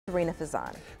Serena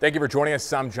Fazan. Thank you for joining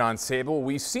us. I'm John Sable.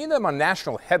 We've seen them on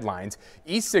national headlines,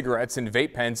 e-cigarettes and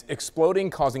vape pens exploding,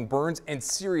 causing burns and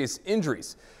serious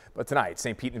injuries. But tonight,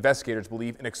 St. Pete investigators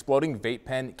believe an exploding vape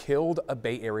pen killed a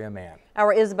Bay Area man.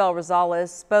 Our Isabel Rosales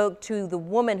spoke to the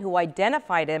woman who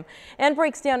identified him and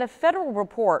breaks down a federal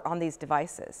report on these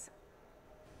devices.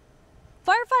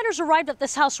 Firefighters arrived at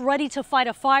this house ready to fight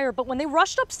a fire, but when they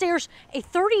rushed upstairs, a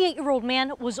 38-year-old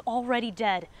man was already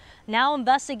dead. Now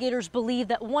investigators believe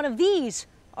that one of these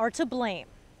are to blame.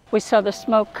 We saw the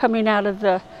smoke coming out of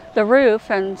the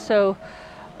roof, and so,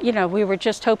 you know, we were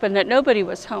just hoping that nobody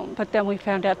was home, but then we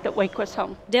found out that Wake was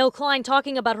home. Dale Klein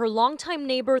talking about her longtime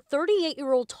neighbor,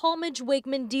 38-year-old Talmadge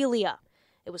Wakeman Delia.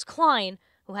 It was Klein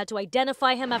who had to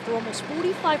identify him after almost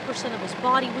 45% of his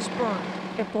body was burned.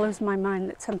 It blows my mind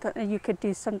that you could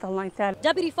do something like that.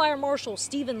 Deputy Fire Marshal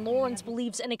Stephen Lawrence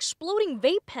believes an exploding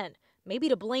vape pen may be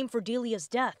to blame for Delia's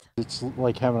death. It's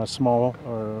like having a small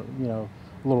or,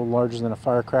 a little larger than a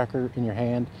firecracker in your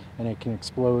hand, and it can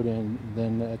explode, and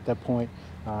then at that point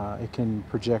it can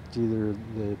project either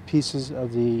the pieces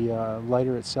of the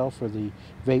lighter itself or the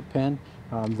vape pen.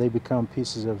 They become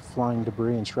pieces of flying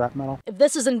debris and shrapnel. If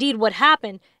this is indeed what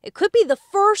happened, it could be the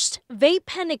first vape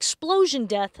pen explosion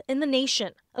death in the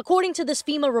nation. According to this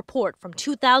FEMA report, from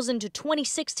 2000 to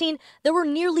 2016, there were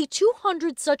nearly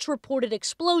 200 such reported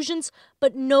explosions,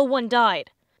 but no one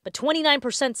died. But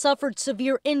 29% suffered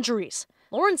severe injuries.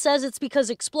 Lauren says it's because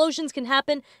explosions can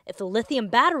happen if the lithium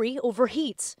battery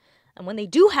overheats. And when they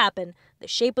do happen, the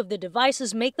shape of the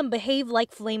devices make them behave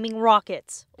like flaming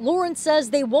rockets. Lauren says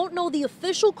they won't know the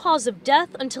official cause of death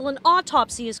until an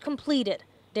autopsy is completed.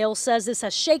 Dale says this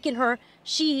has shaken her.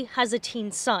 She has a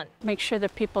teen son. Make sure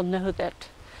that people know that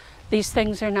these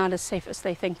things are not as safe as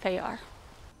they think they are.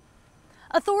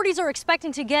 Authorities are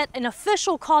expecting to get an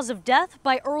official cause of death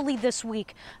by early this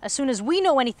week. As soon as we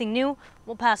know anything new,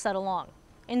 we'll pass that along.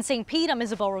 In St. Pete, I'm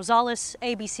Isabel Rosales,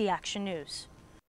 ABC Action News.